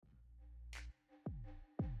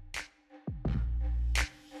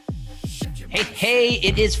Hey,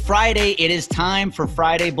 it is Friday. It is time for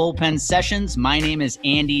Friday Bullpen Sessions. My name is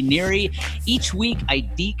Andy Neary. Each week, I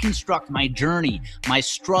deconstruct my journey, my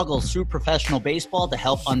struggles through professional baseball to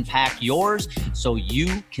help unpack yours so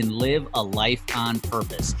you can live a life on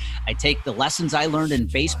purpose. I take the lessons I learned in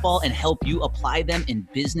baseball and help you apply them in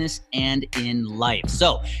business and in life.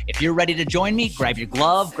 So if you're ready to join me, grab your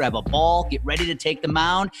glove, grab a ball, get ready to take the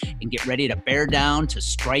mound, and get ready to bear down to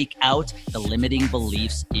strike out the limiting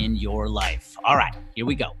beliefs in your life. All right, here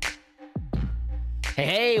we go.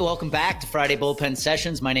 Hey, welcome back to Friday Bullpen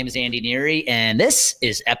Sessions. My name is Andy Neary, and this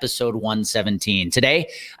is episode 117. Today,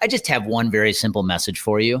 I just have one very simple message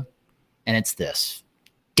for you, and it's this.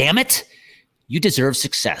 Damn it, you deserve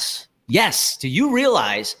success. Yes, do you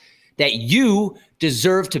realize that you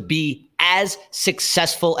deserve to be as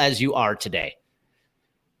successful as you are today?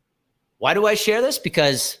 Why do I share this?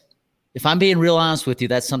 Because if I'm being real honest with you,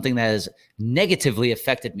 that's something that has negatively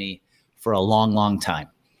affected me for a long, long time.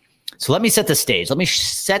 So let me set the stage. Let me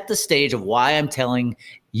set the stage of why I'm telling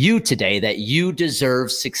you today that you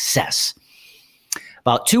deserve success.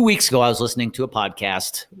 About 2 weeks ago, I was listening to a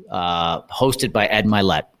podcast hosted by Ed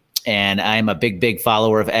Mylett. And I'm a big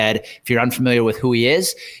follower of Ed. If you're unfamiliar with who he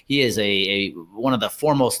is one of the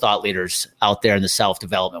foremost thought leaders out there in the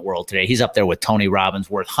self-development world today. He's up there with Tony Robbins,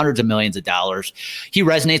 worth hundreds of millions of dollars. He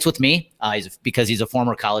resonates with me because he's a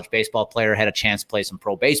former college baseball player, had a chance to play some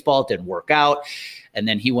pro baseball, didn't work out. And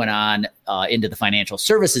then he went on into the financial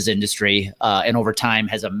services industry and over time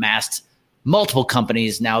has amassed multiple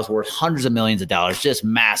companies, now is worth hundreds of millions of dollars, just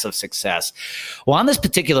massive success. Well, on this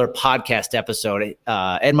particular podcast episode,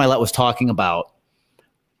 Ed Mylett was talking about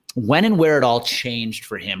when and where it all changed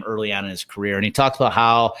for him early on in his career. And he talked about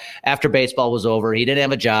how after baseball was over, he didn't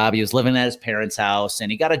have a job. He was living at his parents' house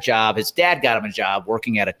and he got a job. His dad got him a job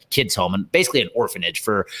working at a kid's home and basically an orphanage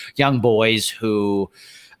for young boys who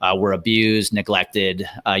were abused, neglected,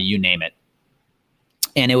 you name it.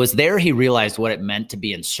 And it was there he realized what it meant to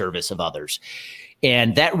be in service of others.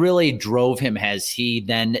 And that really drove him as he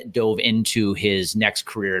then dove into his next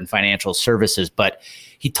career in financial services. But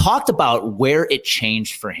he talked about where it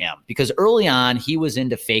changed for him, because early on, he was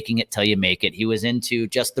into faking it till you make it. He was into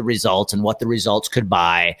just the results and what the results could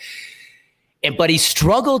buy. But he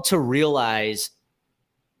struggled to realize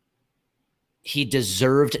he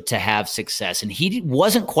deserved to have success. And he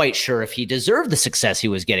wasn't quite sure if he deserved the success he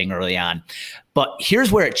was getting early on. But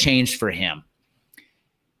here's where it changed for him.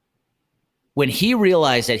 When he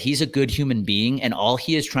realized that he's a good human being and all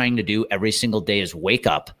he is trying to do every single day is wake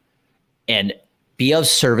up and be of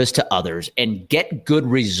service to others and get good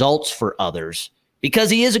results for others,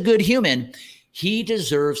 because he is a good human, he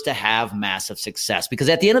deserves to have massive success. Because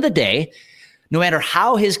at the end of the day, no matter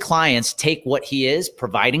how his clients take what he is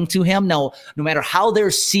providing to him, no matter how they're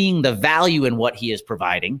seeing the value in what he is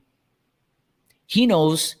providing, he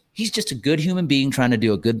knows he's just a good human being trying to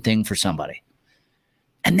do a good thing for somebody.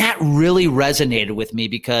 And that really resonated with me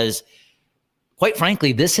because, quite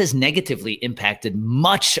frankly, this has negatively impacted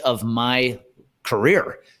much of my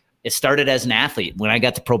career. It started as an athlete when I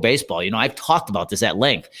got to pro baseball. I've talked about this at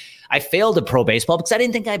length. I failed at pro baseball because I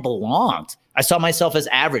didn't think I belonged. I saw myself as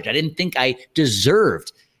average. I didn't think I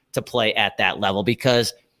deserved to play at that level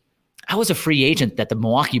because I was a free agent that the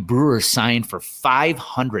Milwaukee Brewers signed for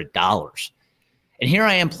 $500. And here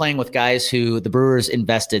I am playing with guys who the Brewers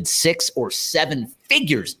invested 6 or 7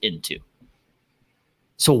 figures into.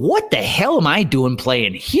 So what the hell am I doing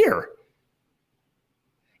playing here?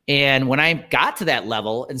 And when I got to that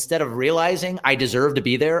level, instead of realizing I deserve to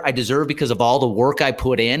be there, I deserve because of all the work I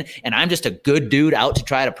put in, and I'm just a good dude out to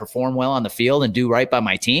try to perform well on the field and do right by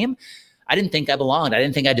my team, I didn't think I belonged. I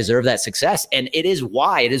didn't think I deserved that success. And it is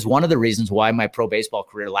one of the reasons why my pro baseball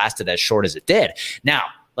career lasted as short as it did. Now,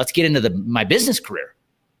 let's get into my business career.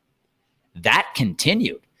 That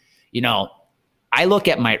continued. I look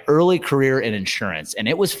at my early career in insurance, and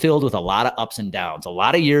it was filled with a lot of ups and downs, a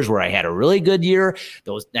lot of years where I had a really good year,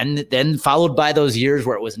 then followed by those years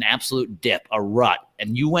where it was an absolute dip, a rut.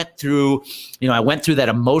 And I went through that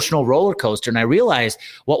emotional roller coaster, and I realized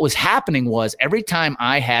what was happening was every time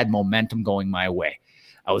I had momentum going my way,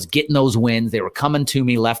 I was getting those wins. They were coming to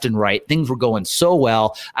me left and right. Things were going so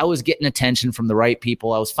well. I was getting attention from the right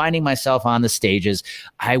people. I was finding myself on the stages.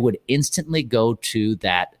 I would instantly go to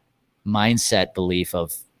that mindset belief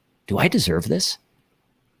of, do I deserve this?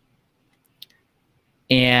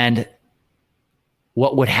 And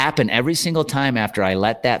what would happen every single time after I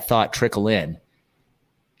let that thought trickle in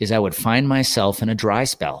is I would find myself in a dry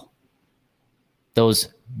spell. Those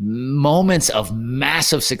moments of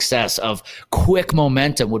massive success, of quick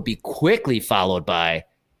momentum would be quickly followed by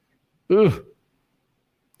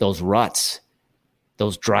those ruts,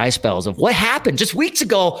 those dry spells of what happened just weeks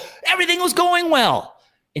ago. Everything was going well.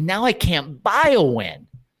 And now I can't buy a win.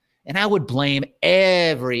 And I would blame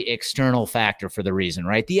every external factor for the reason,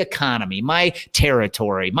 right? The economy, my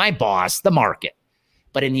territory, my boss, the market.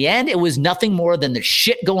 But in the end, it was nothing more than the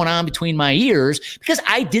shit going on between my ears because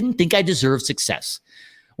I didn't think I deserved success.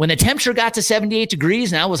 When the temperature got to 78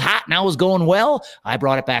 degrees and I was hot and I was going well, I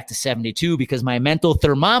brought it back to 72 because my mental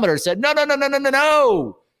thermometer said,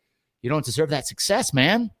 no. You don't deserve that success,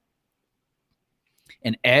 man.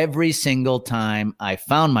 And every single time I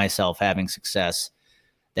found myself having success,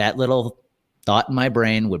 that little thought in my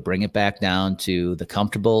brain would bring it back down to the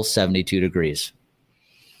comfortable 72 degrees.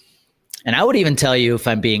 And I would even tell you, if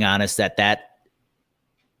I'm being honest, that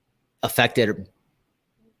affected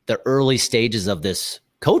the early stages of this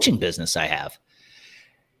coaching business I have.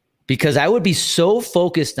 Because I would be so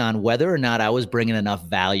focused on whether or not I was bringing enough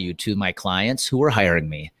value to my clients who were hiring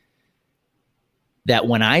me, that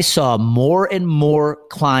when I saw more and more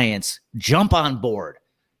clients jump on board,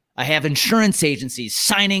 I have insurance agencies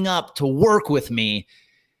signing up to work with me,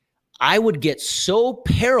 I would get so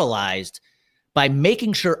paralyzed by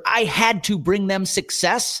making sure I had to bring them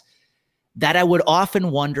success that I would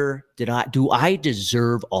often wonder, do I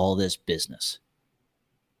deserve all this business?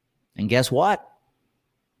 And guess what?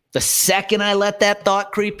 The second I let that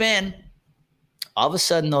thought creep in, all of a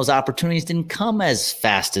sudden those opportunities didn't come as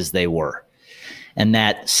fast as they were. And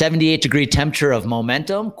that 78-degree temperature of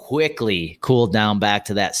momentum quickly cooled down back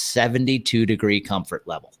to that 72-degree comfort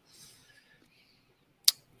level.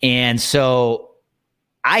 And so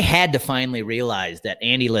I had to finally realize that,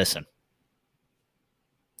 Andy, listen,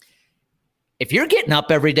 if you're getting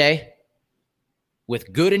up every day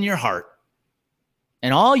with good in your heart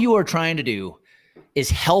and all you are trying to do is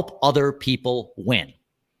help other people win,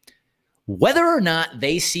 whether or not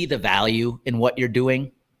they see the value in what you're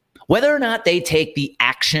doing, whether or not they take the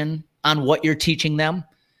action on what you're teaching them,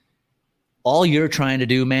 all you're trying to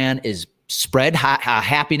do, man, is spread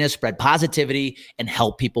happiness, spread positivity, and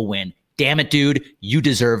help people win. Damn it, dude, you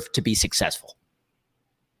deserve to be successful.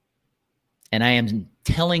 And I am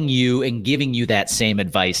telling you and giving you that same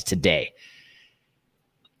advice today.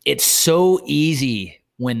 It's so easy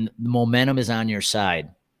when the momentum is on your side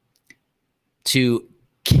to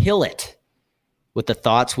kill it with the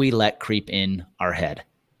thoughts we let creep in our head.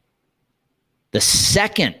 The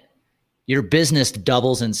second your business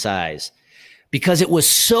doubles in size, because it was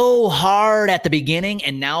so hard at the beginning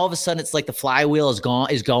and now all of a sudden it's like the flywheel is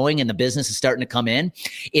going and the business is starting to come in,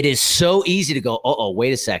 it is so easy to go,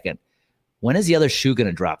 wait a second. When is the other shoe going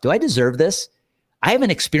to drop? Do I deserve this? I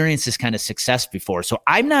haven't experienced this kind of success before, so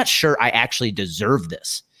I'm not sure I actually deserve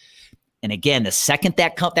this. And again, the second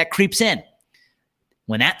that creeps in,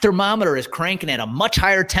 when that thermometer is cranking at a much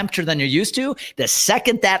higher temperature than you're used to, the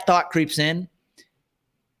second that thought creeps in,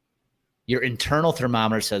 your internal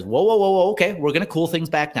thermometer says, whoa, okay, we're going to cool things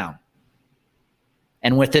back down.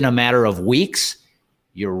 And within a matter of weeks,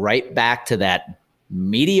 you're right back to that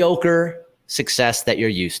mediocre success that you're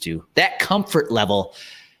used to, that comfort level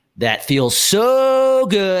that feels so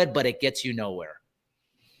good, but it gets you nowhere.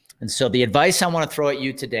 And so the advice I want to throw at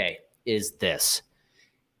you today is this.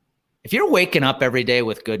 If you're waking up every day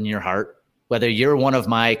with good in your heart, whether you're one of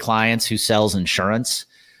my clients who sells insurance,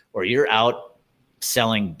 or you're out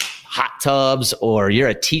selling hot tubs, or you're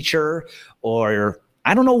a teacher, or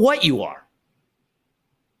I don't know what you are.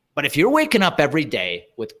 But if you're waking up every day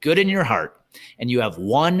with good in your heart and you have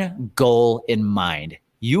one goal in mind,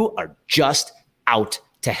 you are just out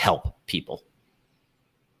to help people.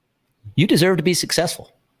 You deserve to be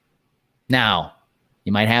successful. Now,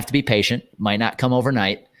 you might have to be patient, might not come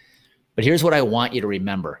overnight, but here's what I want you to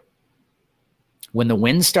remember. When the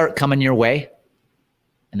winds start coming your way,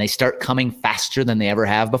 and they start coming faster than they ever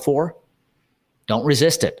have before, don't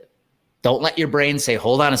resist it. Don't let your brain say,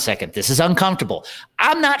 hold on a second, this is uncomfortable.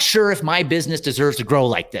 I'm not sure if my business deserves to grow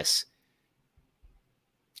like this.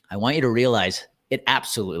 I want you to realize it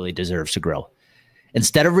absolutely deserves to grow.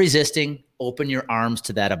 Instead of resisting, open your arms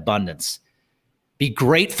to that abundance. Be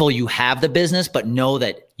grateful you have the business, but know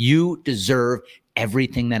that you deserve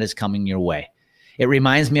everything that is coming your way. It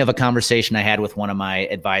reminds me of a conversation I had with one of my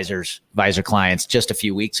advisor clients just a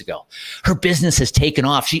few weeks ago. Her business has taken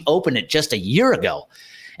off. She opened it just a year ago.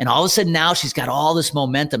 And all of a sudden now she's got all this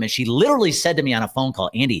momentum. And she literally said to me on a phone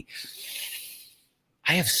call, Andy,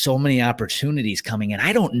 I have so many opportunities coming in.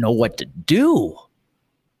 I don't know what to do.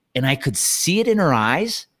 And I could see it in her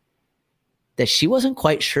eyes that she wasn't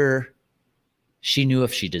quite sure she knew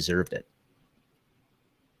if she deserved it.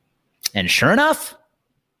 And sure enough,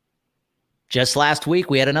 just last week,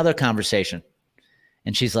 we had another conversation.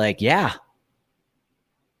 And she's like, yeah,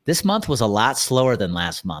 This month was a lot slower than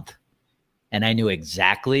last month, and I knew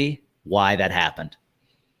exactly why that happened.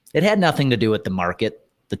 It had nothing to do with the market,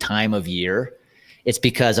 the time of year. It's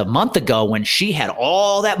because a month ago, when she had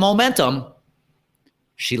all that momentum,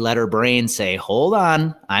 she let her brain say, hold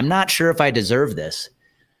on, I'm not sure if I deserve this.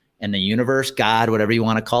 And the universe, God, whatever you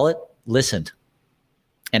want to call it, listened.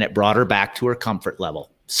 And it brought her back to her comfort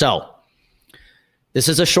level. So this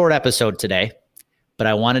is a short episode today, but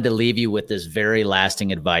I wanted to leave you with this very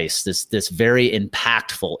lasting advice, this very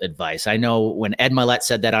impactful advice. I know when Ed Mylett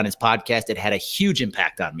said that on his podcast, it had a huge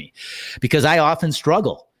impact on me because I often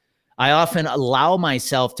struggle. I often allow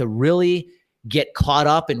myself to really get caught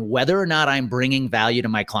up in whether or not I'm bringing value to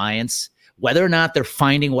my clients, whether or not they're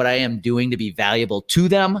finding what I am doing to be valuable to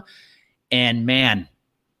them. And man,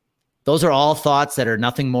 those are all thoughts that are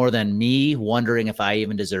nothing more than me wondering if I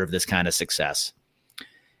even deserve this kind of success.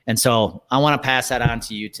 And so I want to pass that on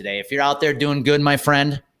to you today. If you're out there doing good, my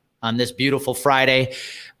friend, on this beautiful Friday,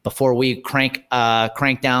 before we crank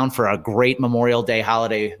down for a great Memorial Day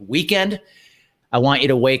holiday weekend, I want you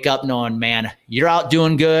to wake up knowing, man, you're out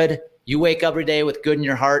doing good. You wake up every day with good in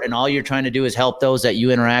your heart, and all you're trying to do is help those that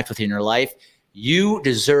you interact with in your life. You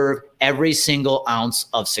deserve every single ounce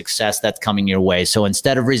of success that's coming your way. So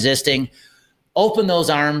instead of resisting, open those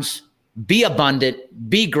arms, be abundant,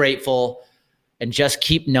 be grateful, and just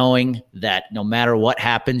keep knowing that no matter what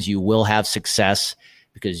happens, you will have success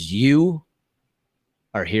because you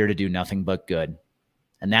are here to do nothing but good.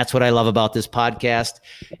 And that's what I love about this podcast.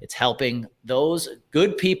 It's helping those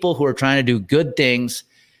good people who are trying to do good things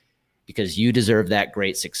because you deserve that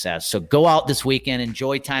great success. So go out this weekend,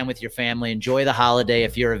 enjoy time with your family, enjoy the holiday.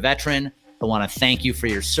 If you're a veteran, I want to thank you for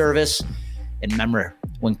your service. And remember,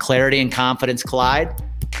 when clarity and confidence collide,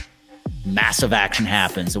 massive action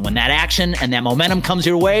happens. And when that action and that momentum comes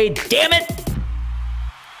your way, damn it,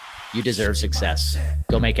 you deserve success.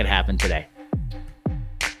 Go make it happen today.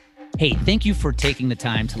 Hey, thank you for taking the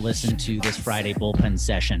time to listen to this Friday bullpen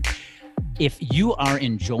session. If you are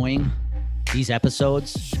enjoying these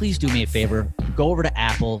episodes, please do me a favor. Go over to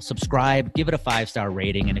Apple, subscribe, give it a 5-star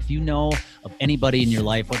rating. And if you know of anybody in your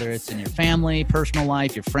life, whether it's in your family, personal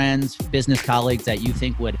life, your friends, business colleagues that you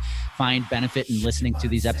think would find benefit in listening to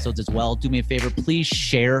these episodes as well, do me a favor. Please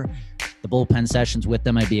share the bullpen sessions with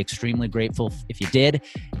them. I'd be extremely grateful if you did.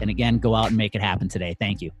 And again, go out and make it happen today.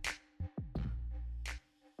 Thank you.